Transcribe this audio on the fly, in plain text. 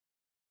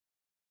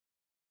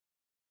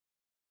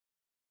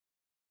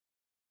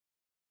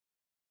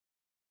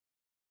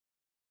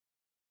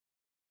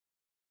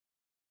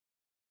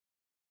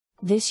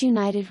This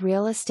United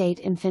Real Estate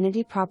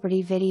Infinity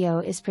property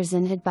video is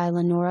presented by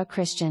Lenora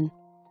Christian.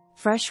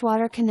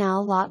 Freshwater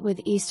Canal lot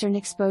with eastern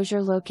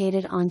exposure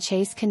located on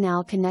Chase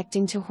Canal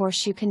connecting to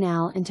Horseshoe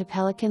Canal into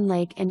Pelican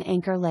Lake and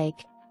Anchor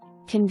Lake.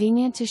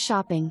 Convenient to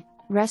shopping,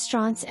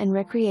 restaurants and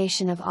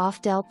recreation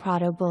off del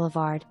Prado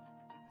Blvd.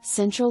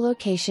 Central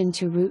location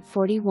to Route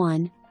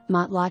 41,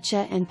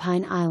 Matlacha and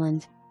Pine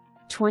Island.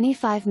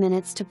 25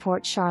 minutes to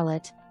Port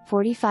Charlotte,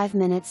 45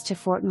 minutes to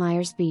Fort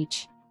Myers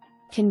Beach.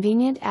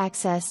 Convenient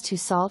access to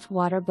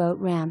saltwater boat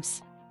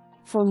ramps.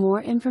 For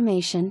more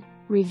information,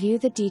 review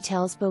the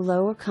details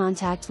below or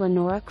contact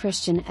Lenora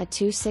Christian at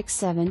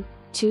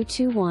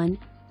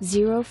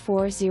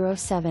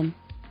 267-221-0407.